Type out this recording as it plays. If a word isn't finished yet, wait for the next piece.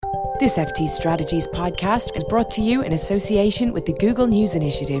This FT Strategies podcast is brought to you in association with the Google News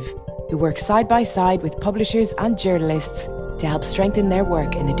Initiative, who work side by side with publishers and journalists to help strengthen their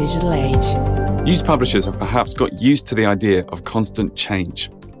work in the digital age. News publishers have perhaps got used to the idea of constant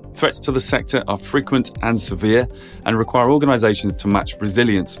change. Threats to the sector are frequent and severe and require organisations to match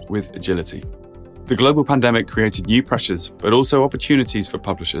resilience with agility. The global pandemic created new pressures, but also opportunities for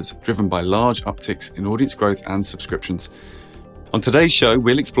publishers, driven by large upticks in audience growth and subscriptions. On today's show,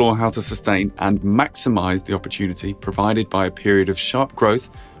 we'll explore how to sustain and maximise the opportunity provided by a period of sharp growth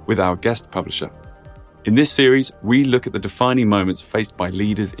with our guest publisher. In this series, we look at the defining moments faced by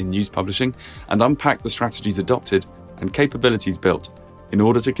leaders in news publishing and unpack the strategies adopted and capabilities built in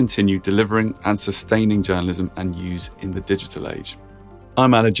order to continue delivering and sustaining journalism and news in the digital age.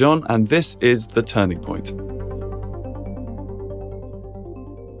 I'm Anna John, and this is The Turning Point.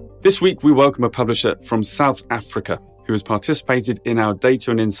 This week, we welcome a publisher from South Africa who has participated in our Data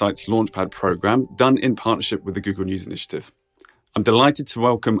and Insights Launchpad programme, done in partnership with the Google News Initiative. I'm delighted to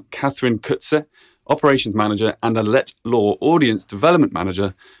welcome Catherine Kutze, Operations Manager and Alette Law Audience Development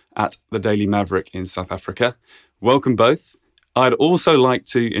Manager at the Daily Maverick in South Africa. Welcome both. I'd also like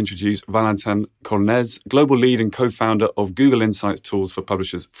to introduce Valentin Cornez, Global Lead and Co-Founder of Google Insights Tools for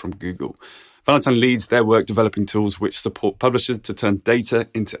Publishers from Google. Valentin leads their work developing tools which support publishers to turn data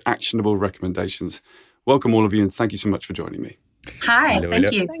into actionable recommendations. Welcome all of you, and thank you so much for joining me. Hi, hello.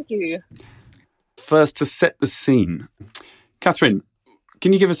 Thank you. First, to set the scene, Catherine,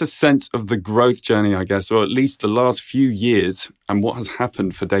 can you give us a sense of the growth journey, I guess, or at least the last few years and what has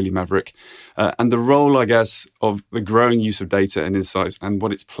happened for Daily Maverick and the role, I guess, of the growing use of data and insights and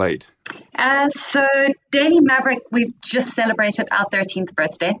what it's played? So Daily Maverick, we've just celebrated our 13th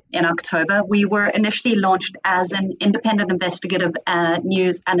birthday in October. We were initially launched as an independent investigative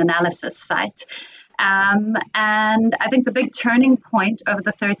news and analysis site. And I think the big turning point over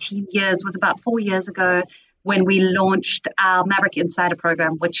the 13 years was about 4 years ago when we launched our Maverick Insider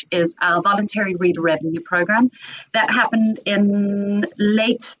program, which is our voluntary reader revenue program. That happened in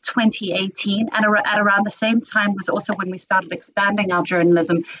late 2018. And at around the same time was also when we started expanding our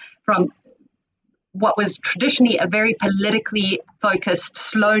journalism from what was traditionally a very politically focused,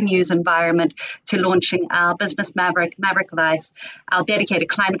 slow news environment to launching our business Maverick, Maverick Life, our dedicated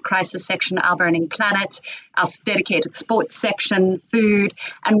climate crisis section, Our Burning Planet, our dedicated sports section, food,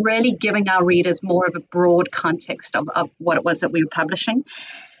 and really giving our readers more of a broad context of what it was that we were publishing.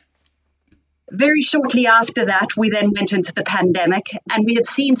 Very shortly after that, we then went into the pandemic, and we had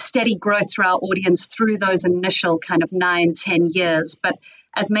seen steady growth through our audience through those initial kind of 9-10 years. But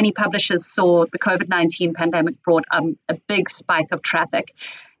as many publishers saw, the COVID-19 pandemic brought a big spike of traffic.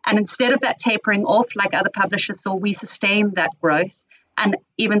 And instead of that tapering off, like other publishers saw, we sustained that growth. And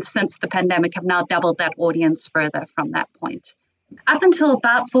even since the pandemic, have now doubled that audience further from that point. Up until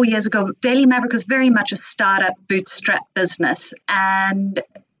about 4 years ago, Daily Maverick was very much a startup bootstrap business. And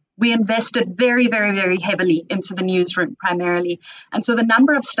we invested very, very, very heavily into the newsroom primarily. And so the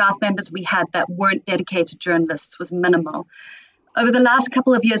number of staff members we had that weren't dedicated journalists was minimal. Over the last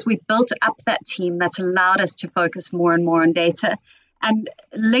couple of years, we've built up that team that's allowed us to focus more and more on data. And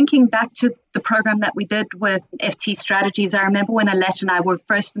linking back to the program that we did with FT Strategies, I remember when Alette and I were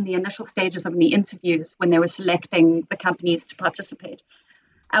first in the initial stages of the interviews when they were selecting the companies to participate.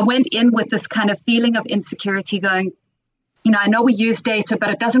 I went in with this kind of feeling of insecurity going, I know we use data, but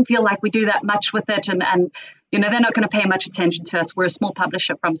it doesn't feel like we do that much with it. And they're not going to pay much attention to us. We're a small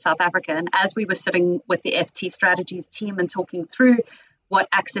publisher from South Africa. And as we were sitting with the FT Strategies team and talking through what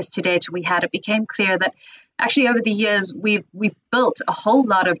access to data we had, it became clear that actually over the years, we've built a whole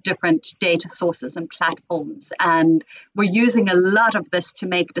lot of different data sources and platforms. And we're using a lot of this to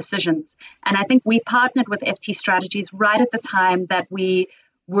make decisions. And I think we partnered with FT Strategies right at the time that we're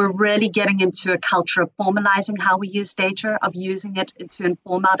really getting into a culture of formalizing how we use data, of using it to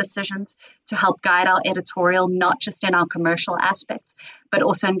inform our decisions, to help guide our editorial, not just in our commercial aspects, but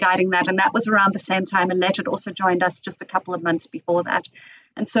also in guiding that. And that was around the same time Alette had also joined us just a couple of months before that.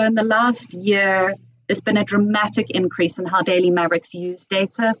 And so in the last year, there's been a dramatic increase in how Daily Mavericks use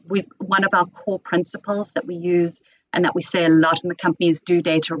data. One of our core principles that we use and that we say a lot in the company is do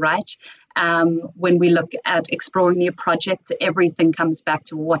data right. When we look at exploring new projects, everything comes back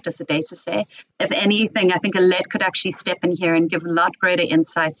to what does the data say? If anything, I think Alette could actually step in here and give a lot greater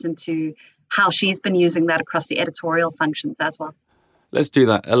insights into how she's been using that across the editorial functions as well. Let's do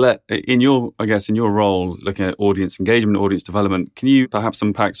that. Alette, in your role, looking at audience engagement, audience development, can you perhaps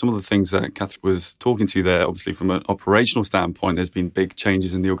unpack some of the things that Catherine was talking to there? Obviously, from an operational standpoint, there's been big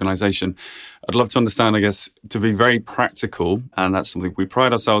changes in the organisation. I'd love to understand, I guess, to be very practical, and that's something we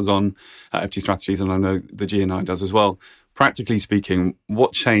pride ourselves on at FT Strategies, and I know the G&I does as well. Practically speaking,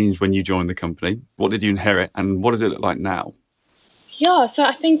 what changed when you joined the company? What did you inherit, and what does it look like now? Yeah, so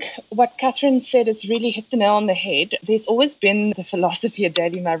I think what Catherine said has really hit the nail on the head. There's always been the philosophy at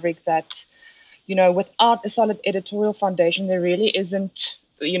Daily Maverick that, without a solid editorial foundation, there really isn't,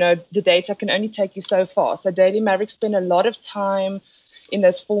 the data can only take you so far. So Daily Maverick spent a lot of time in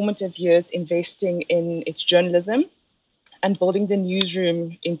those formative years investing in its journalism and building the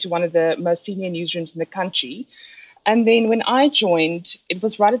newsroom into one of the most senior newsrooms in the country. And then when I joined, it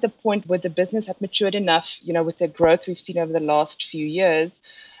was right at the point where the business had matured enough, with the growth we've seen over the last few years,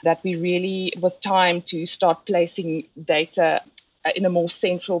 that it was time to start placing data in a more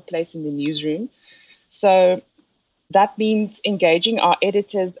central place in the newsroom. So that means engaging our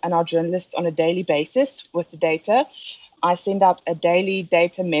editors and our journalists on a daily basis with the data. I send out a daily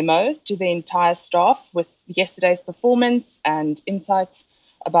data memo to the entire staff with yesterday's performance and insights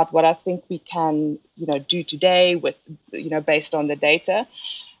about what I think we can, do today with, based on the data.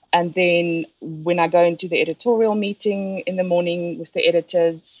 And then when I go into the editorial meeting in the morning with the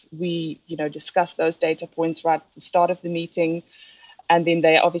editors, we, discuss those data points right at the start of the meeting. And then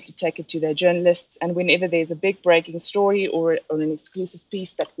they obviously take it to their journalists. And whenever there's a big breaking story or an exclusive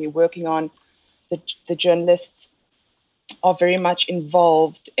piece that we're working on, the journalists are very much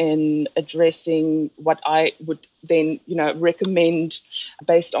involved in addressing what I would then, recommend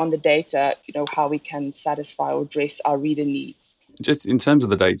based on the data, how we can satisfy or address our reader needs. Just in terms of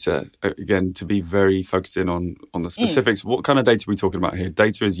the data, again, to be very focused in on the specifics, what kind of data are we talking about here?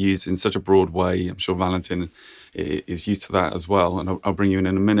 Data is used in such a broad way. I'm sure Valentin is used to that as well. And I'll bring you in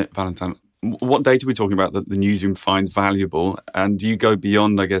a minute, Valentin. What data are we talking about that the newsroom finds valuable? And do you go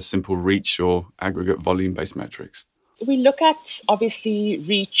beyond, I guess, simple reach or aggregate volume-based metrics? We look at, obviously,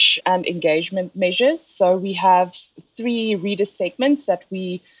 reach and engagement measures. So we have 3 reader segments that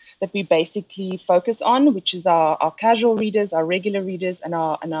we basically focus on, which is our casual readers, our regular readers, and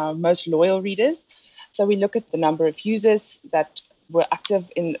our most loyal readers. So we look at the number of users that were active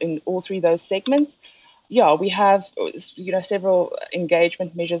in all 3 of those segments. Yeah, we have several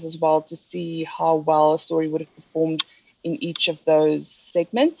engagement measures as well to see how well a story would have performed in each of those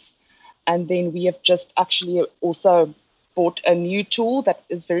segments. And then we have just actually also bought a new tool that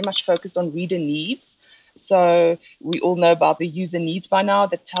is very much focused on reader needs. So we all know about the user needs by now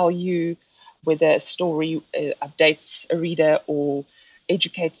that tell you whether a story updates a reader or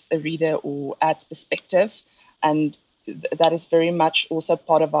educates a reader or adds perspective. And that is very much also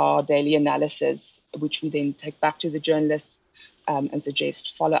part of our daily analysis, which we then take back to the journalists and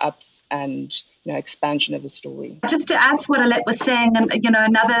suggest follow-ups and expansion of the story. Just to add to what Alette was saying, and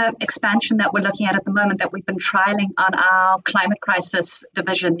another expansion that we're looking at the moment that we've been trialing on our climate crisis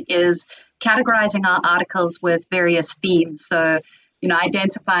division is categorizing our articles with various themes. So,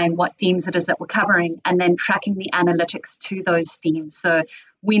 identifying what themes it is that we're covering and then tracking the analytics to those themes. So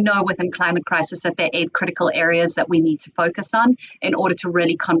we know within climate crisis that there are 8 critical areas that we need to focus on in order to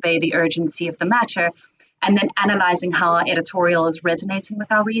really convey the urgency of the matter, and then analyzing how our editorial is resonating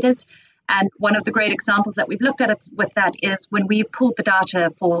with our readers. And one of the great examples that we've looked at with that is when we pulled the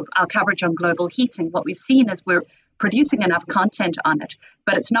data for our coverage on global heating, what we've seen is we're producing enough content on it,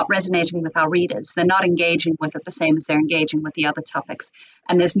 but it's not resonating with our readers. They're not engaging with it the same as they're engaging with the other topics.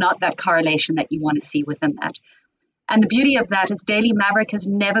 And there's not that correlation that you want to see within that. And the beauty of that is Daily Maverick has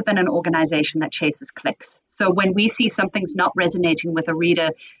never been an organization that chases clicks. So when we see something's not resonating with a reader,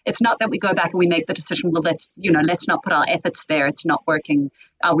 it's not that we go back and we make the decision, well, let's not put our efforts there. It's not working.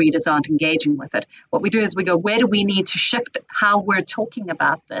 Our readers aren't engaging with it. What we do is we go, where do we need to shift how we're talking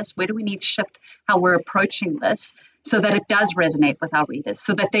about this? Where do we need to shift how we're approaching this so that it does resonate with our readers,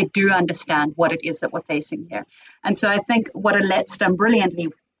 so that they do understand what it is that we're facing here? And so I think what Alette's done brilliantly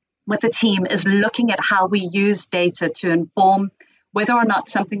with the team is looking at how we use data to inform whether or not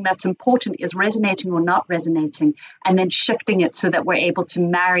something that's important is resonating or not resonating, and then shifting it so that we're able to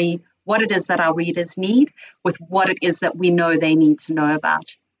marry what it is that our readers need with what it is that we know they need to know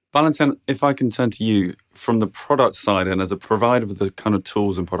about. Valentin, if I can turn to you from the product side and as a provider of the kind of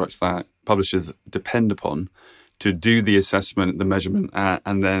tools and products that publishers depend upon to do the assessment, the measurement,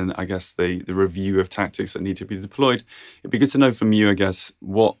 and then I guess the review of tactics that need to be deployed. It'd be good to know from you, I guess,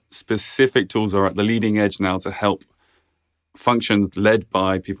 what specific tools are at the leading edge now to help functions led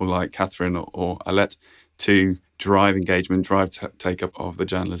by people like Catherine or Alette to drive engagement, drive take-up of the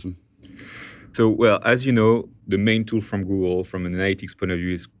journalism. So, well, as you know, the main tool from Google, from an analytics point of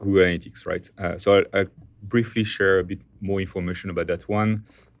view, is Google Analytics, right? So I'll briefly share a bit more information about that one.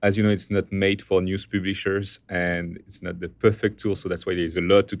 As you know, it's not made for news publishers and it's not the perfect tool. So that's why there's a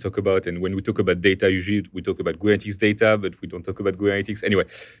lot to talk about. And when we talk about data, usually we talk about Google Analytics data, but we don't talk about Google Analytics. Anyway,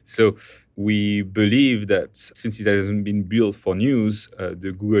 so we believe that since it hasn't been built for news,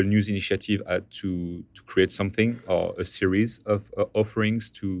 the Google News Initiative had to create something or a series of offerings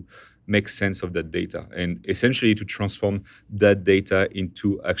to make sense of that data and essentially to transform that data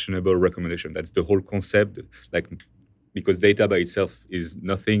into actionable recommendation. That's the whole concept. Because data by itself is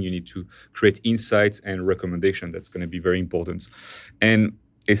nothing, you need to create insights and recommendation. That's going to be very important. And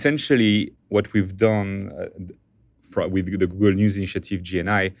essentially, what we've done with the Google News Initiative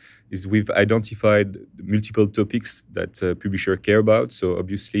GNI is we've identified multiple topics that publishers care about. So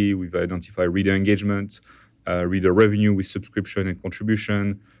obviously, we've identified reader engagement, reader revenue with subscription and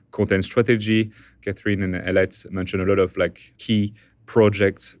contribution, content strategy. Catherine and Alette mentioned a lot of key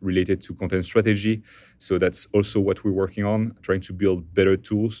projects related to content strategy. So that's also what we're working on, trying to build better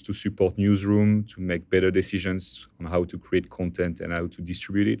tools to support newsroom, to make better decisions on how to create content and how to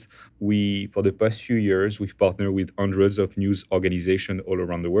distribute it. For the past few years, we've partnered with hundreds of news organizations all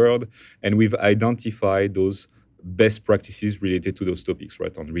around the world, and we've identified those best practices related to those topics,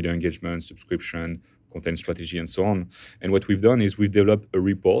 right, on reader engagement, subscription, content strategy, and so on. And what we've done is we've developed a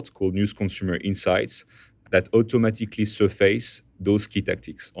report called News Consumer Insights that automatically surface those key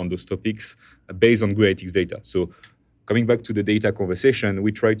tactics on those topics based on Google Analytics data. So coming back to the data conversation,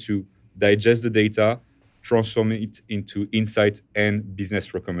 we try to digest the data, transform it into insight and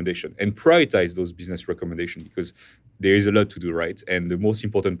business recommendation, and prioritize those business recommendations because there is a lot to do, right? And the most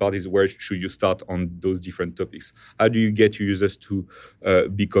important part is where should you start on those different topics? How do you get your users to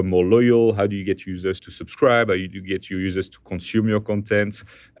become more loyal? How do you get users to subscribe? How do you get your users to consume your content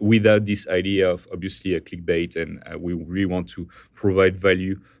without this idea of obviously a clickbait? And we really want to provide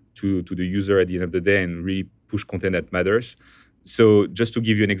value to the user at the end of the day and really push content that matters. So just to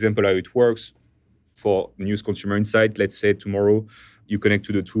give you an example how it works, for News Consumer Insight, let's say tomorrow you connect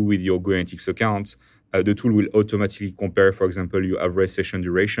to the tool with your Google Analytics account. The tool will automatically compare, for example, your average session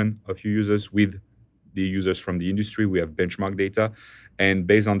duration of your users with the users from the industry. We have benchmark data. And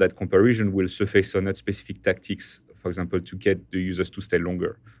based on that comparison, we'll surface on that specific tactics, for example, to get the users to stay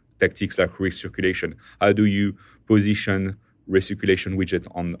longer. Tactics like recirculation. How do you position recirculation widget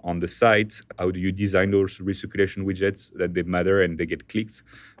on the site? How do you design those recirculation widgets that they matter and they get clicked?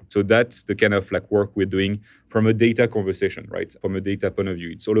 So that's the kind of work we're doing from a data conversation, right? From a data point of view.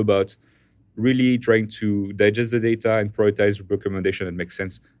 It's all about really trying to digest the data and prioritize recommendation that makes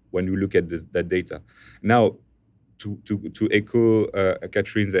sense when you look at that data. Now, to echo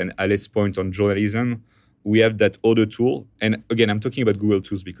Catherine's and Alette's point on journalism, we have that other tool. And again, I'm talking about Google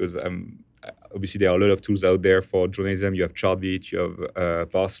tools because obviously there are a lot of tools out there for journalism. You have Chartbeat, you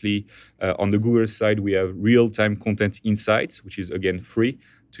have Parsley. On the Google side, we have real-time content insights, which is again free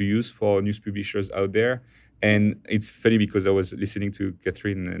to use for news publishers out there. And it's funny because I was listening to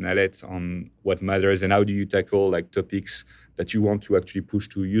Catherine and Alette on what matters and how do you tackle topics that you want to actually push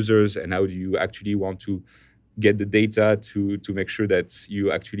to users and how do you actually want to get the data to make sure that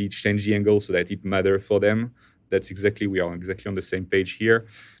you actually change the angle so that it matters for them. We are exactly on the same page here.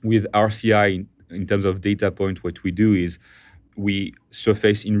 With RCI, in terms of data point, what we do is we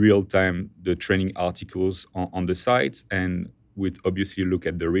surface in real time the training articles on the site and we'd obviously look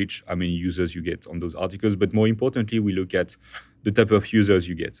at the reach, how many users you get on those articles. But more importantly, we look at the type of users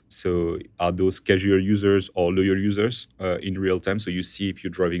you get. So are those casual users or loyal users in real time? So you see if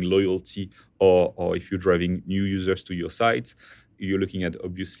you're driving loyalty or if you're driving new users to your site. You're looking at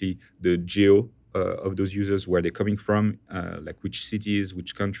obviously the geo of those users, where they're coming from, which cities,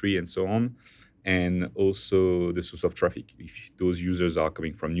 which country, and so on. And also the source of traffic, if those users are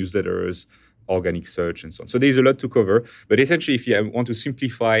coming from newsletters, organic search, and so on. So there's a lot to cover. But essentially, if you want to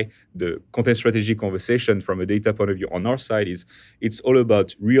simplify the content strategy conversation from a data point of view on our side, it's all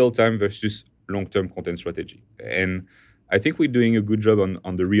about real-time versus long-term content strategy. And I think we're doing a good job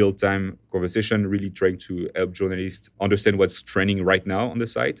on the real-time conversation, really trying to help journalists understand what's trending right now on the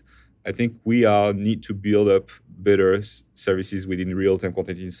site. I think we need to build up better services within real-time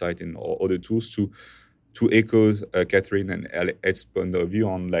content insight and other tools to echo Catherine and Ed's point of view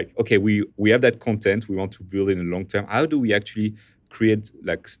on okay, we have that content we want to build in the long term. How do we actually create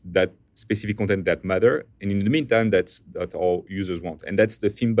that specific content that matter? And in the meantime, that our users want. And that's the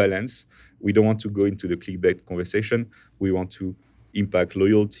thin balance. We don't want to go into the clickbait conversation. We want to impact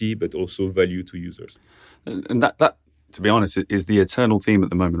loyalty, but also value to users. And that to be honest, is the eternal theme at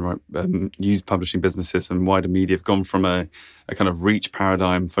the moment, right? News publishing businesses and wider media have gone from a kind of reach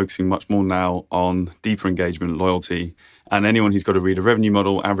paradigm, focusing much more now on deeper engagement, loyalty, and anyone who's got a reader revenue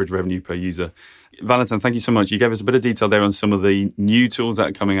model, average revenue per user. Valentin, thank you so much. You gave us a bit of detail there on some of the new tools that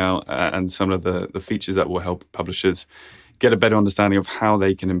are coming out and some of the features that will help publishers get a better understanding of how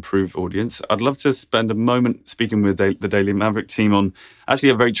they can improve audience. I'd love to spend a moment speaking with the Daily Maverick team on actually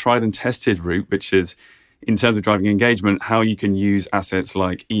a very tried and tested route, which is in terms of driving engagement, how you can use assets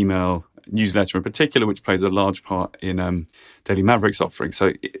like email, newsletter in particular, which plays a large part in Daily Maverick's offering.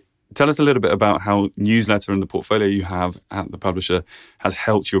 So tell us a little bit about how newsletter and the portfolio you have at the publisher has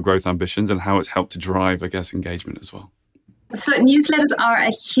helped your growth ambitions and how it's helped to drive, I guess, engagement as well. So newsletters are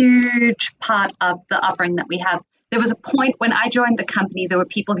a huge part of the offering that we have. There was a point when I joined the company, there were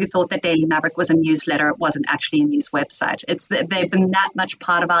people who thought that Daily Maverick was a newsletter. It wasn't actually a news website. They've been that much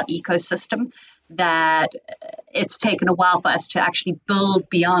part of our ecosystem that it's taken a while for us to actually build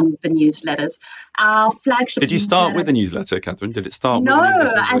beyond the newsletters. Our flagship. Did you start with a newsletter, Catherine? Did it start No, with a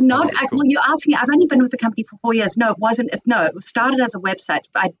newsletter? I'm not. Well, you're asking, I've only been with the company for 4 years. No, it wasn't. No, it started as a website.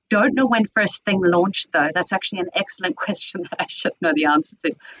 I don't know when first thing launched, though. That's actually an excellent question that I should know the answer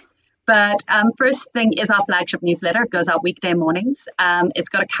to. But first thing is our flagship newsletter. It goes out weekday mornings. It's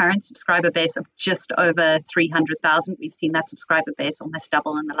got a current subscriber base of just over 300,000. We've seen that subscriber base almost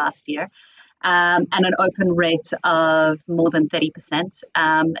double in the last year. And an open rate of more than 30%.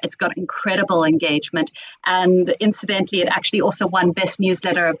 It's got incredible engagement. And incidentally, it actually also won Best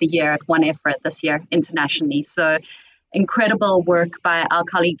Newsletter of the Year at One Effort this year internationally. So incredible work by our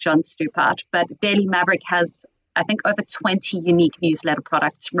colleague John Stupart. But Daily Maverick has, I think, over 20 unique newsletter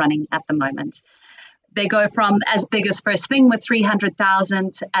products running at the moment. They go from as big as first thing with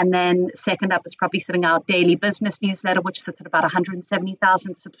 300,000, and then second up is probably sitting our daily business newsletter, which sits at about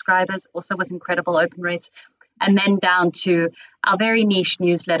 170,000 subscribers, also with incredible open rates, and then down to our very niche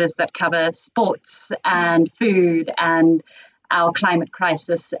newsletters that cover sports and food and our climate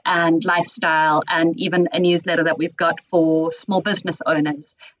crisis and lifestyle, and even a newsletter that we've got for small business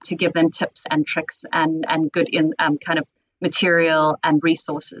owners to give them tips and tricks and good in kind of material and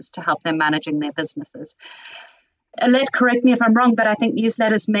resources to help them managing their businesses. Alette, correct me if I'm wrong, but I think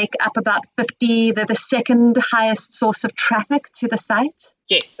newsletters make up about 50, they're the second highest source of traffic to the site.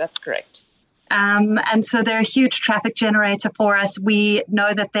 Yes, that's correct. And so they're a huge traffic generator for us. We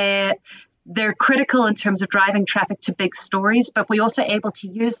know that they're critical in terms of driving traffic to big stories, but we're also able to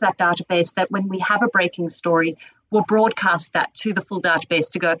use that database that when we have a breaking story, we'll broadcast that to the full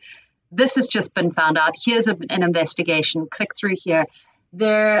database to go, this has just been found out. Here's an investigation. Click through here.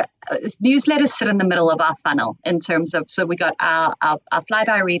 Their newsletters sit in the middle of our funnel in terms of, so we got our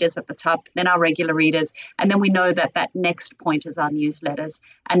flyby readers at the top, then our regular readers, and then we know that next point is our newsletters.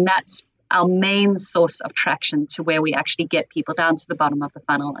 And that's our main source of traction to where we actually get people down to the bottom of the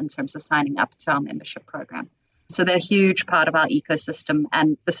funnel in terms of signing up to our membership program. So they're a huge part of our ecosystem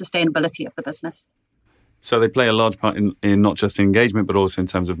and the sustainability of the business. So they play a large part in not just engagement, but also in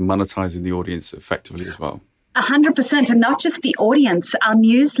terms of monetizing the audience effectively as well. 100%, and not just the audience. Our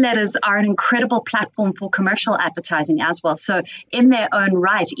newsletters are an incredible platform for commercial advertising as well. So in their own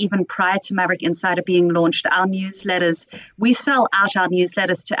right, even prior to Maverick Insider being launched, our newsletters, we sell out our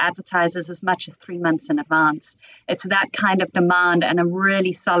newsletters to advertisers as much as 3 months in advance. It's that kind of demand and a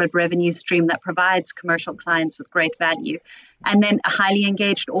really solid revenue stream that provides commercial clients with great value. And then a highly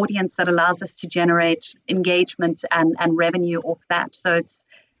engaged audience that allows us to generate engagement and revenue off that. So it's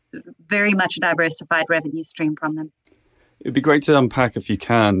very much a diversified revenue stream from them. It'd be great to unpack, if you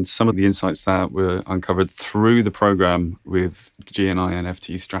can, some of the insights that were uncovered through the program with GNI and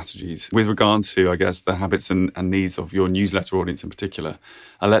FT strategies with regard to, I guess, the habits and needs of your newsletter audience in particular.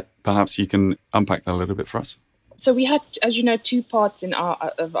 Alette, perhaps you can unpack that a little bit for us. So we had, as you know, 2 parts in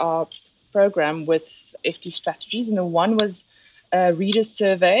our program with FT strategies, and the one was a reader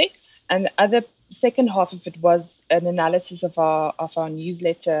survey, and the second half of it was an analysis of our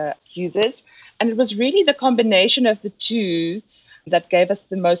newsletter users. And it was really the combination of the two that gave us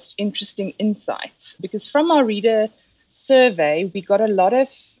the most interesting insights. Because from our reader survey, we got a lot of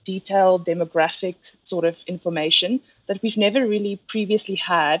detailed demographic sort of information that we've never really previously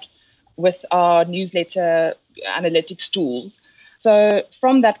had with our newsletter analytics tools. So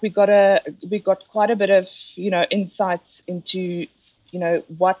from that, we got quite a bit of, insights into,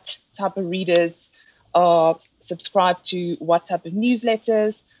 what type of readers are subscribed to what type of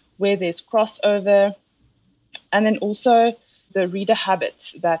newsletters, where there's crossover, and then also the reader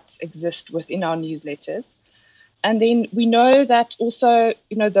habits that exist within our newsletters. And then we know that also,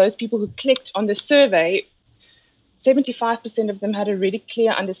 those people who clicked on the survey, 75% of them had a really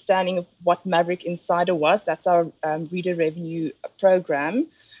clear understanding of what Maverick Insider was. That's our reader revenue program.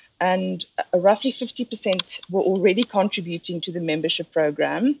 And roughly 50% were already contributing to the membership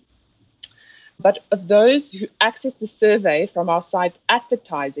program. But of those who accessed the survey from our site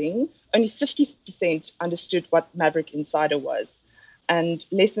advertising, only 50% understood what Maverick Insider was, and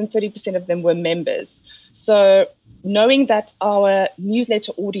less than 30% of them were members. So knowing that our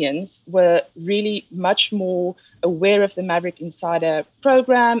newsletter audience were really much more aware of the Maverick Insider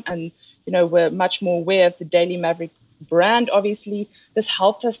program and, were much more aware of the Daily Maverick brand, obviously, this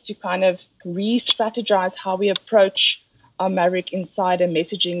helped us to kind of re-strategize how we approach our Maverick Insider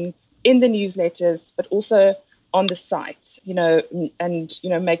messaging in the newsletters, but also on the site, and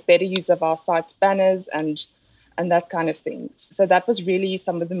make better use of our site's banners and that kind of thing. So that was really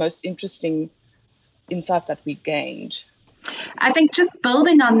some of the most interesting insights that we gained. I think just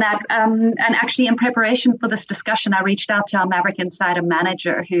building on that, and actually in preparation for this discussion, I reached out to our Maverick Insider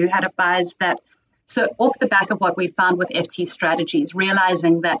manager who had advised that, so off the back of what we found with FT strategies,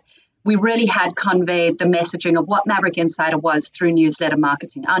 realizing that we really had conveyed the messaging of what Maverick Insider was through newsletter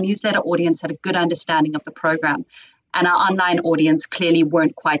marketing. Our newsletter audience had a good understanding of the program, and our online audience clearly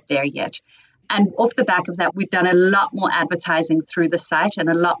weren't quite there yet. And off the back of that, we've done a lot more advertising through the site and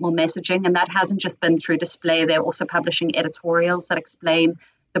a lot more messaging. And that hasn't just been through display. They're also publishing editorials that explain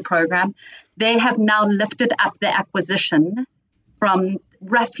the program. They have now lifted up their acquisition from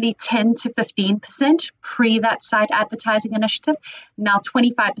roughly 10 to 15% pre that site advertising initiative. Now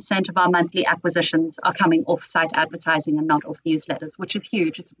 25% of our monthly acquisitions are coming off site advertising and not off newsletters, which is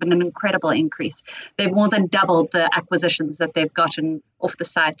huge. It's been an incredible increase. They've more than doubled the acquisitions that they've gotten off the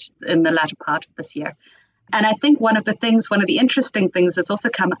site in the latter part of this year. And I think one of the interesting things that's also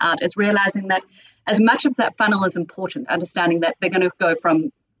come out is realizing that as much of that funnel is important, understanding that they're going to go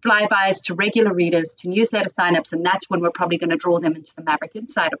from flybys to regular readers to newsletter signups, and that's when we're probably going to draw them into the Maverick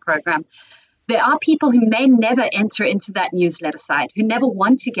Insider program. There are people who may never enter into that newsletter site, who never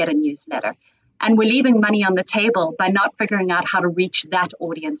want to get a newsletter. And we're leaving money on the table by not figuring out how to reach that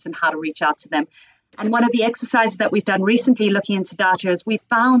audience and how to reach out to them. And one of the exercises that we've done recently looking into data is we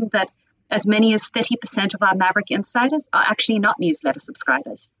found that as many as 30% of our Maverick Insiders are actually not newsletter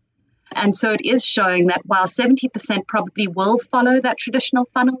subscribers. And so it is showing that while 70% probably will follow that traditional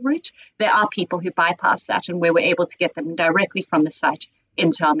funnel route, there are people who bypass that, and where we're able to get them directly from the site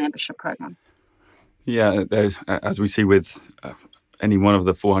into our membership program. Yeah, as we see with any one of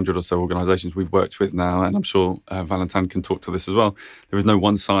the 400 or so organisations we've worked with now, and I'm sure Valentin can talk to this as well, there is no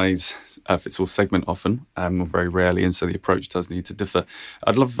one-size-fits-all segment often, or very rarely, and so the approach does need to differ.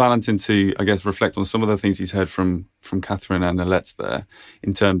 I'd love Valentin to, I guess, reflect on some of the things he's heard from Catherine and Alette there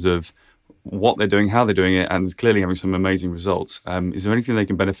in terms of what they're doing, how they're doing it, and clearly having some amazing results. Is there anything they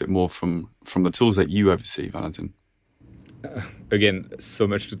can benefit more from the tools that you oversee, Valentin? Again, so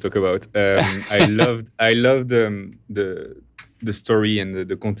much to talk about. I loved the story and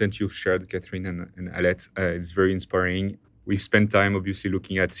the content you've shared, Catherine and Alette. It's very inspiring. We've spent time, obviously,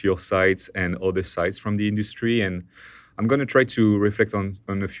 looking at your sites and other sites from the industry, and I'm going to try to reflect on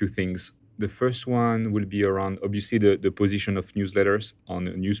a few things. The first one will be around, obviously, the position of newsletters on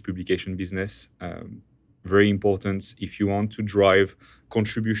a news publication business. Very important. If you want to drive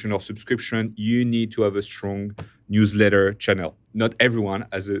contribution or subscription, you need to have a strong newsletter channel. Not everyone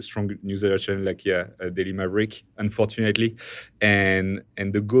has a strong newsletter channel like Daily Maverick, unfortunately. And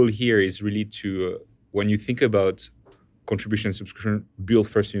the goal here is really to, when you think about contribution and subscription, build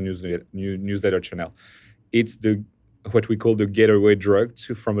first your newsletter channel. It's what we call the getaway drug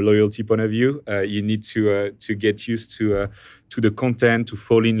from a loyalty point of view. You need to get used to the content, to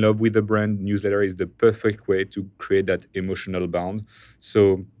fall in love with the brand. Newsletter is the perfect way to create that emotional bond.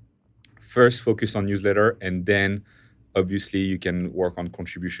 So first focus on newsletter, and then obviously you can work on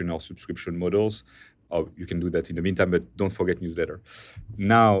contribution or subscription models. Or you can do that in the meantime, but don't forget newsletter.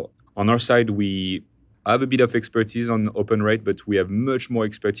 Now, on our side, we have a bit of expertise on open rate, but we have much more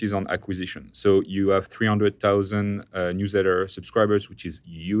expertise on acquisition. So you have 300,000 newsletter subscribers, which is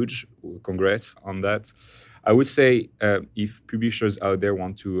huge. Congrats on that. I would say if publishers out there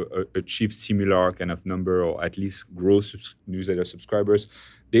want to achieve similar kind of number, or at least grow newsletter subscribers,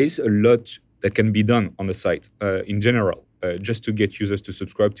 there is a lot that can be done on the site in general. Just to get users to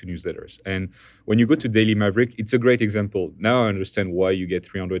subscribe to newsletters. And when you go to Daily Maverick, it's a great example. Now I understand why you get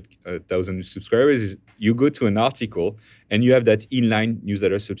 300,000 subscribers. Is you go to an article and you have that inline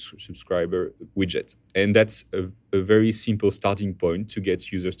newsletter subscriber widget. And that's a very simple starting point to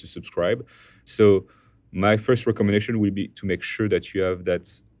get users to subscribe. So my first recommendation will be to make sure that you have that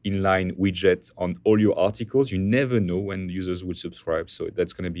inline widget on all your articles. You never know when users will subscribe. So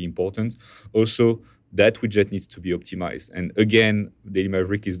that's going to be important. Also, that widget needs to be optimized. And again, Daily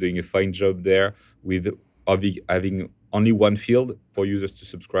Maverick is doing a fine job there with having only one field for users to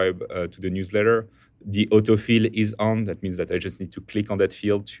subscribe to the newsletter. The autofill is on. That means that I just need to click on that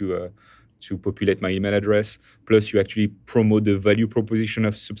field to to populate my email address. Plus, you actually promote the value proposition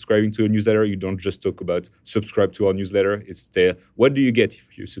of subscribing to a newsletter. You don't just talk about subscribe to our newsletter. It's there. What do you get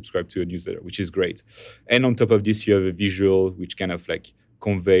if you subscribe to a newsletter, which is great. And on top of this, you have a visual, which kind of like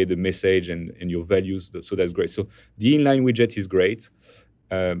convey the message and your values. So that's great. So the inline widget is great.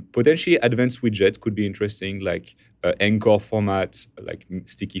 Potentially advanced widgets could be interesting, like anchor format, like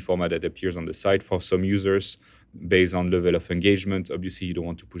sticky format that appears on the site for some users based on level of engagement. Obviously, you don't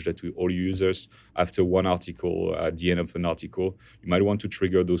want to push that to all users. After one article, at the end of an article, you might want to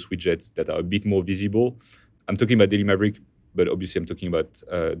trigger those widgets that are a bit more visible. I'm talking about Daily Maverick, but obviously I'm talking about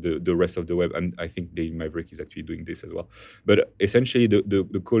the rest of the web. And I think Daily Maverick is actually doing this as well. But essentially,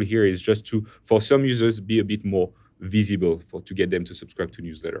 the call here is just to, for some users, be a bit more visible to get them to subscribe to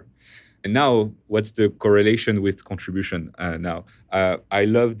newsletter. And now, what's the correlation with contribution now? I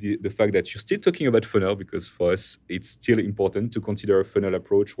love the fact that you're still talking about funnel, because for us, it's still important to consider a funnel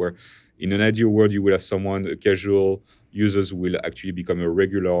approach where in an ideal world, you will have someone, a casual users who will actually become a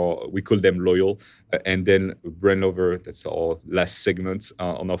regular, we call them loyal, and then a brand lover, that's our last segment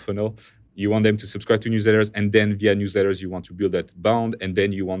on our funnel. You want them to subscribe to newsletters, and then via newsletters, you want to build that bond, and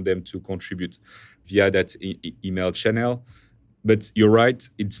then you want them to contribute via that email channel. But you're right,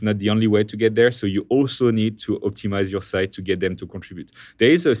 it's not the only way to get there. So you also need to optimize your site to get them to contribute.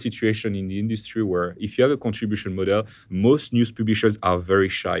 There is a situation in the industry where if you have a contribution model, most news publishers are very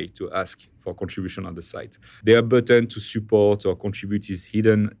shy to ask for contribution on the site. Their button to support or contribute is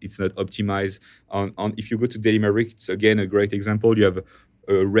hidden. It's not optimized. If you go to Daily Maverick, it's again a great example. You have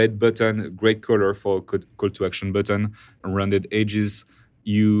a red button, a great color for a call to action button, rounded edges.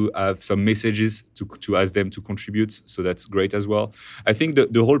 You have some messages to ask them to contribute. So that's great as well. I think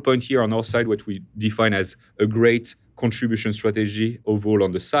the whole point here on our side, what we define as a great contribution strategy overall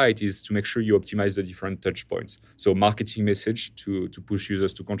on the site is to make sure you optimize the different touch points. So marketing message to push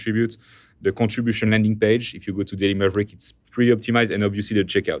users to contribute. The contribution landing page, if you go to Daily Maverick, it's pretty optimized. And obviously the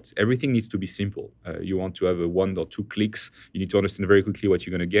checkout. Everything needs to be simple. You want to have a 1 or 2 clicks. You need to understand very quickly what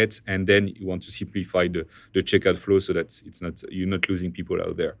you're going to get. And then you want to simplify the checkout flow so that you're not losing people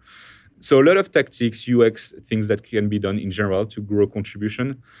out there. So a lot of tactics, UX, things that can be done in general to grow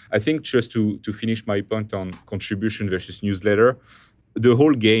contribution. I think just to finish my point on contribution versus newsletter, the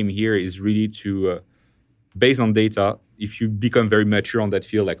whole game here is really to, based on data, if you become very mature on that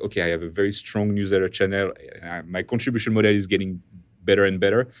field, like, okay, I have a very strong newsletter channel, my contribution model is getting better and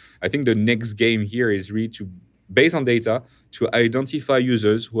better. I think the next game here is really to, based on data, to identify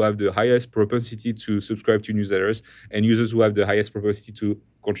users who have the highest propensity to subscribe to newsletters and users who have the highest propensity to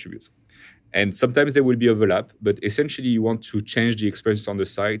contribute. And sometimes there will be overlap, but essentially you want to change the experience on the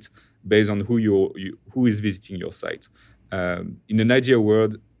site based on who is visiting your site. In an ideal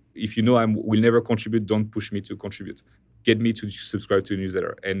world, if you know I will never contribute, don't push me to contribute. Get me to subscribe to a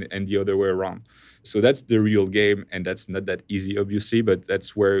newsletter and the other way around. So that's the real game, and that's not that easy, obviously, but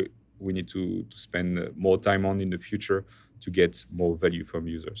that's where we need to spend more time on in the future to get more value from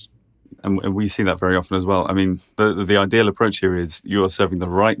users. And we see that very often as well. I mean, the ideal approach here is you are serving the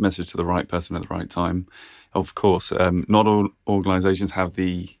right message to the right person at the right time. Of course, not all organizations have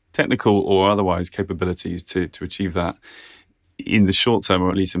the technical or otherwise capabilities to achieve that in the short term, or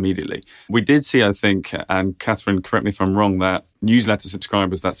at least immediately. We did see, I think, and Catherine, correct me if I'm wrong, that newsletter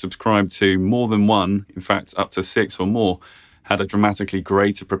subscribers that subscribed to more than one, in fact, up to 6 or more, had a dramatically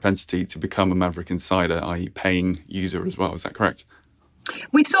greater propensity to become a Maverick Insider, i.e. paying user as well. Is that correct?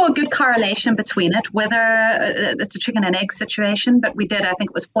 We saw a good correlation between it, whether it's a chicken and egg situation, but we did, I think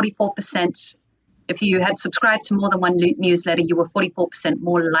it was 44%. If you had subscribed to more than one newsletter, you were 44%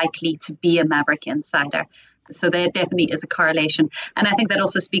 more likely to be a Maverick Insider. So there definitely is a correlation. And I think that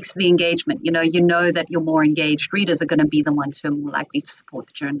also speaks to the engagement. You know that your more engaged readers are going to be the ones who are more likely to support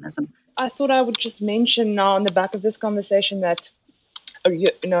the journalism. I thought I would just mention now on the back of this conversation that,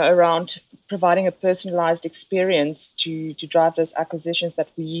 around providing a personalized experience to drive those acquisitions, that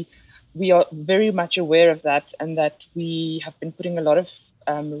we are very much aware of that, and that we have been putting a lot of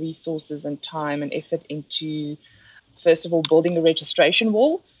resources and time and effort into, first of all, building a registration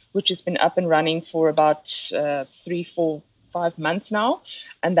wall, which has been up and running for about 3, 4, 5 months now.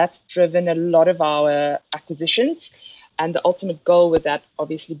 And that's driven a lot of our acquisitions. And the ultimate goal with that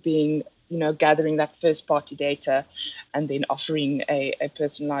obviously being, gathering that first party data and then offering a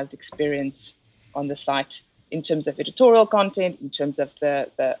personalized experience on the site in terms of editorial content, in terms of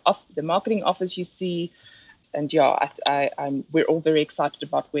the marketing offers you see. And we're all very excited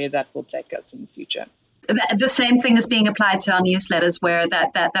about where that will take us in the future. The same thing is being applied to our newsletters, where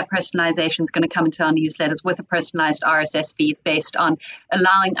that personalization is going to come into our newsletters with a personalized RSS feed based on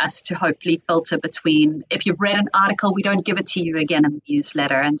allowing us to hopefully filter between, if you've read an article, we don't give it to you again in the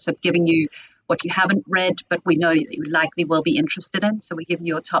newsletter. And so giving you what you haven't read, but we know that you likely will be interested in. So we give you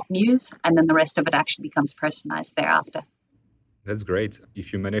your top news, and then the rest of it actually becomes personalized thereafter. That's great.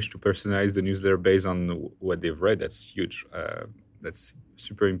 If you manage to personalize the newsletter based on what they've read, that's huge. That's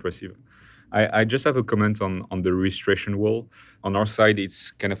super impressive. I just have a comment on the registration wall. On our side,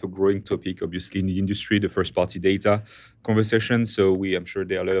 it's kind of a growing topic, obviously, in the industry, the first-party data conversation. So I'm sure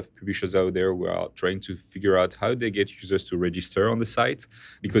there are a lot of publishers out there who are trying to figure out how they get users to register on the site,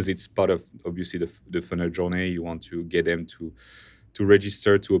 because it's part of, obviously, the funnel journey. You want to get them to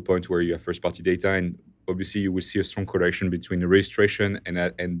register to a point where you have first-party data. And obviously, you will see a strong correlation between the registration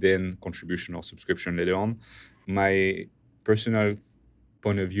and then contribution or subscription later on. My personal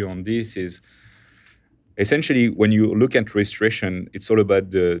point of view on this is essentially, when you look at registration, it's all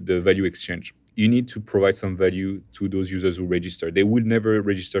about the value exchange. You need to provide some value to those users who register. They will never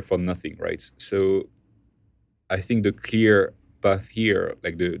register for nothing, right? So I think the clear path here,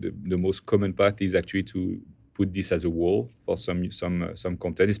 like the most common path, is actually to put this as a wall for some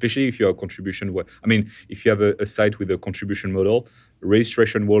content, especially if you have a contribution. I mean, if you have a site with a contribution model,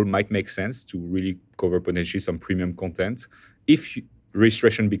 registration wall might make sense to really cover potentially some premium content. If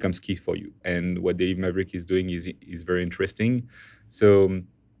registration becomes key for you, and what Daily Maverick is doing is very interesting. So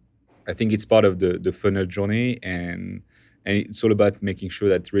I think it's part of the funnel journey, and it's all about making sure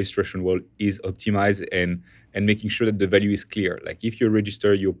that registration wall is optimized and making sure that the value is clear. Like, if you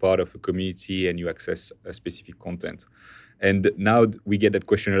register, you're part of a community and you access a specific content. And now we get that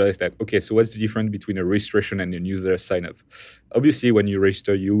question a lot, like, okay, so what's the difference between a registration and a newsletter sign up? Obviously, when you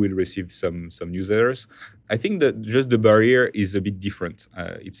register, you will receive some newsletters. I think that just the barrier is a bit different.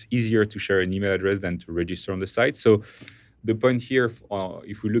 It's easier to share an email address than to register on the site. So the point here,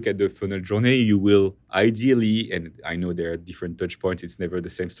 if we look at the funnel journey, you will ideally, and I know there are different touch points, it's never the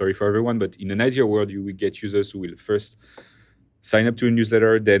same story for everyone, but in an ideal world, you will get users who will first sign up to a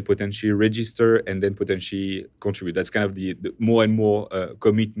newsletter, then potentially register, and then potentially contribute. That's kind of the more and more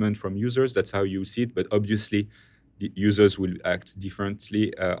commitment from users. That's how you see it. But obviously, the users will act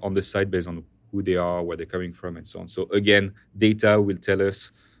differently on the site based on who they are, where they're coming from, and so on. So again, data will tell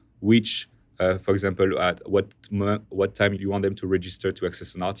us which, for example, at what time you want them to register to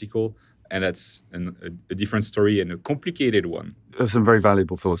access an article. And that's a different story and a complicated one. There's some very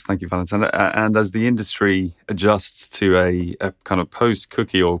valuable thoughts. Thank you, Valentin. And as the industry adjusts to a kind of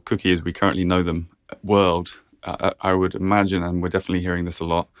post-cookie, or cookie as we currently know them, world, I would imagine, and we're definitely hearing this a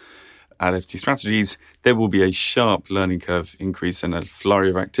lot at FT Strategies, there will be a sharp learning curve increase and a flurry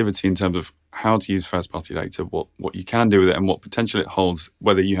of activity in terms of how to use first-party data, what you can do with it, and what potential it holds,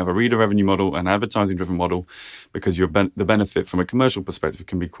 whether you have a reader revenue model, an advertising-driven model, because the benefit from a commercial perspective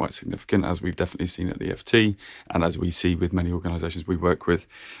can be quite significant, as we've definitely seen at the FT, and as we see with many organizations we work with.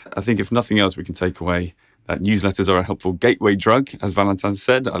 I think if nothing else, we can take away that newsletters are a helpful gateway drug, as Valentin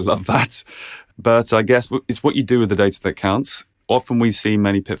said. I love that. But I guess it's what you do with the data that counts. Often we see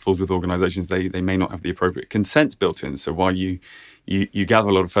many pitfalls with organizations. They may not have the appropriate consents built in. So while you gather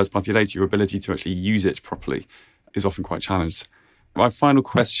a lot of first-party data, your ability to actually use it properly is often quite challenged. My final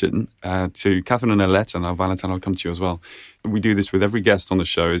question to Catherine and Alette, and Valentin, I'll come to you as well. We do this with every guest on the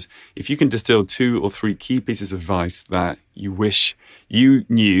show, is if you can distill 2 or 3 key pieces of advice that you wish you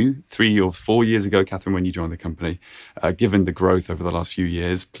knew 3 or 4 years ago, Catherine, when you joined the company, given the growth over the last few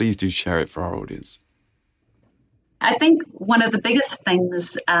years, please do share it for our audience. I think one of the biggest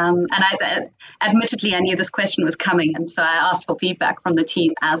things, and admittedly, I knew this question was coming, and so I asked for feedback from the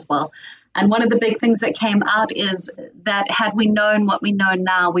team as well. And one of the big things that came out is that had we known what we know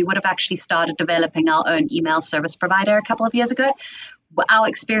now, we would have actually started developing our own email service provider a couple of years ago. Our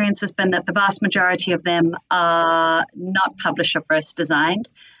experience has been that the vast majority of them are not publisher first designed,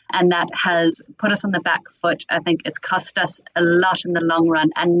 and that has put us on the back foot. I think it's cost us a lot in the long run.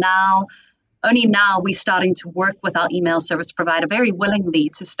 And only now we're starting to work with our email service provider very willingly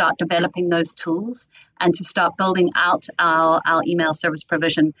to start developing those tools and to start building out our email service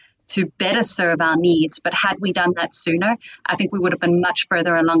provision to better serve our needs. But had we done that sooner, I think we would have been much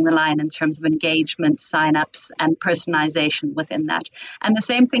further along the line in terms of engagement, signups, and personalization within that. And the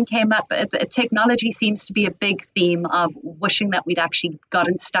same thing came up. Technology seems to be a big theme of wishing that we'd actually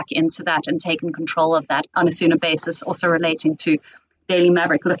gotten stuck into that and taken control of that on a sooner basis, also relating to Daily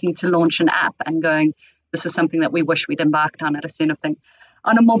Maverick looking to launch an app and going, this is something that we wish we'd embarked on at a sooner thing.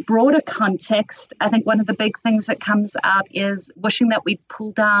 On a more broader context, I think one of the big things that comes out is wishing that we'd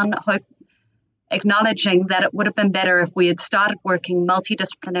pull down acknowledging that it would have been better if we had started working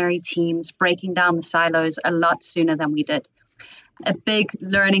multidisciplinary teams, breaking down the silos a lot sooner than we did. A big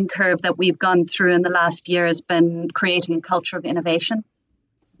learning curve that we've gone through in the last year has been creating a culture of innovation.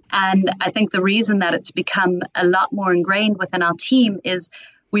 And I think the reason that it's become a lot more ingrained within our team is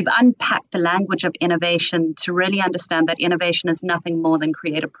we've unpacked the language of innovation to really understand that innovation is nothing more than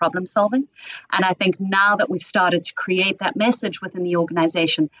creative problem solving. And I think now that we've started to create that message within the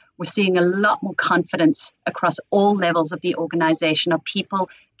organization, we're seeing a lot more confidence across all levels of the organization of people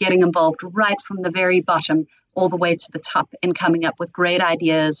getting involved right from the very bottom all the way to the top in coming up with great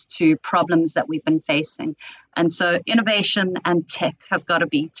ideas to problems that we've been facing. And so innovation and tech have got to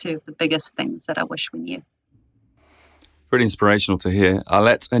be two of the biggest things that I wish we knew. Pretty inspirational to hear.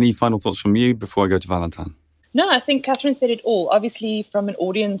 Alette, any final thoughts from you before I go to Valentin? No, I think Catherine said it all. Obviously, from an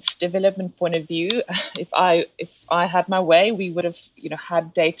audience development point of view, if I had my way, we would have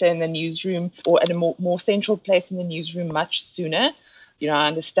had data in the newsroom or at a more central place in the newsroom much sooner. I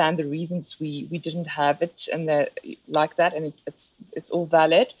understand the reasons we didn't have it and like that, and it's all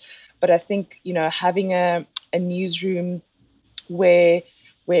valid. But I think having a newsroom where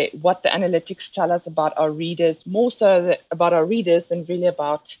what the analytics tell us about our readers, more so about our readers than really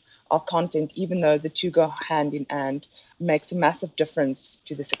about our content, even though the two go hand in hand, makes a massive difference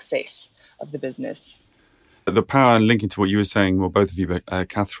to the success of the business. The power, and linking to what you were saying, well, both of you, but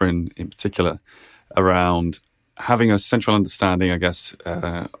Catherine in particular, around having a central understanding, I guess,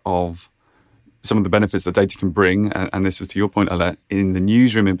 of some of the benefits that data can bring, and this was to your point, Alette, in the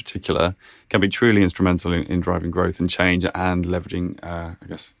newsroom in particular, can be truly instrumental in driving growth and change and leveraging, I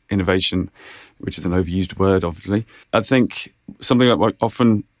guess, innovation, which is an overused word, obviously. I think something that I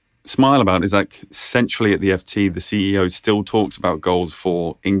often smile about is like centrally at the FT, the CEO still talks about goals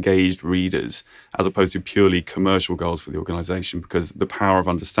for engaged readers as opposed to purely commercial goals for the organization, because the power of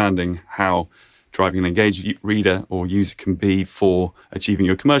understanding how driving an engaged reader or user can be for achieving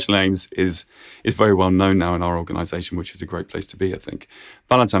your commercial aims is very well known now in our organization, which is a great place to be, I think.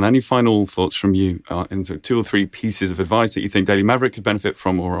 Valentin, any final thoughts from you into 2 or 3 pieces of advice that you think Daily Maverick could benefit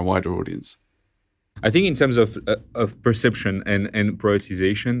from or a wider audience? I think in terms of perception and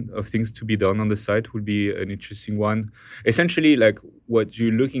prioritization of things to be done on the site would be an interesting one. Essentially, like what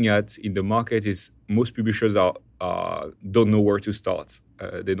you're looking at in the market is most publishers don't know where to start.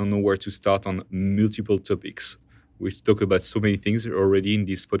 They don't know where to start on multiple topics. We've talked about so many things already in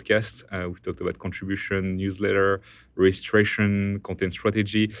this podcast. We've talked about contribution, newsletter, registration, content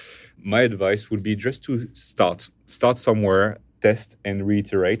strategy. My advice would be just to start somewhere, test and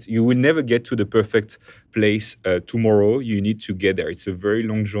reiterate. You will never get to the perfect place tomorrow. You need to get there. It's a very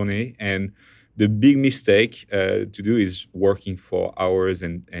long journey. And the big mistake to do is working for hours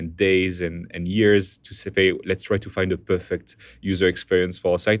and days and years to say, hey, let's try to find a perfect user experience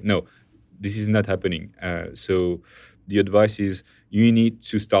for our site. No, this is not happening. So the advice is you need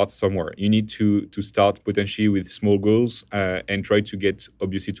to start somewhere. You need to start potentially with small goals and try to get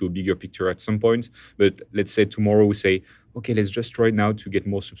obviously to a bigger picture at some point. But let's say tomorrow we say, okay, let's just try now to get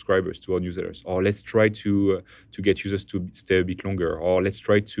more subscribers to our newsletters, or let's try to get users to stay a bit longer, or let's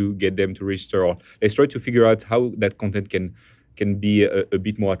try to get them to register, or let's try to figure out how that content can be a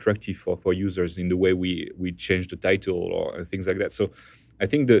bit more attractive for users in the way we change the title or things like that. So I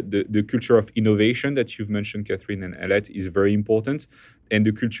think the culture of innovation that you've mentioned, Catherine and Alette, is very important, and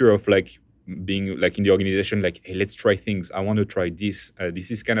the culture of like being like in the organization, like, hey, let's try things. I want to try this.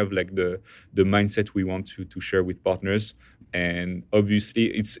 This is kind of like the mindset we want to share with partners. And obviously,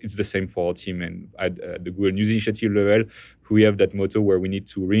 it's the same for our team. And at the Google News Initiative level, we have that motto where we need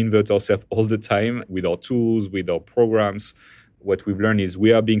to reinvent ourselves all the time with our tools, with our programs. What we've learned is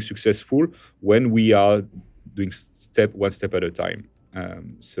we are being successful when we are doing one step at a time.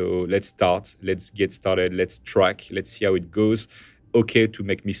 So let's get started, let's track, let's see how it goes. Okay to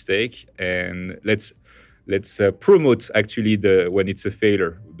make mistake, and let's promote actually when it's a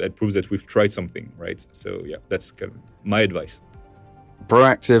failure. That proves that we've tried something, right? So yeah, that's kind of my advice.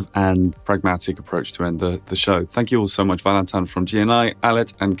 Proactive and pragmatic approach to end the show. Thank you all so much, Valentin from GNI,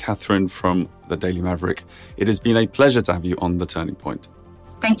 Alette and Catherine from the Daily Maverick. It has been a pleasure to have you on The Turning Point.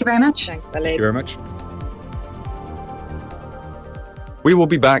 Thank you very much. Thanks, Thank you very much. We will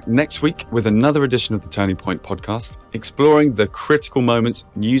be back next week with another edition of the Turning Point podcast, exploring the critical moments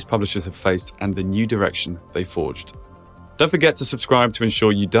news publishers have faced and the new direction they forged. Don't forget to subscribe to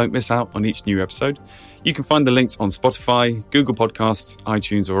ensure you don't miss out on each new episode. You can find the links on Spotify, Google Podcasts,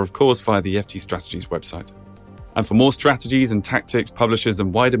 iTunes, or of course via the FT Strategies website. And for more strategies and tactics publishers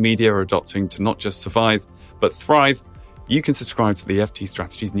and wider media are adopting to not just survive, but thrive, you can subscribe to the FT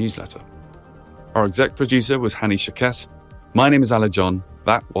Strategies newsletter. Our exec producer was Hani Shakes. My name is Ala John.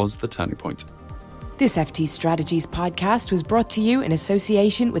 That was The Turning Point. This FT Strategies podcast was brought to you in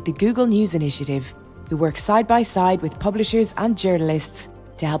association with the Google News Initiative, who work side by side with publishers and journalists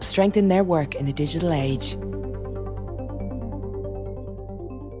to help strengthen their work in the digital age.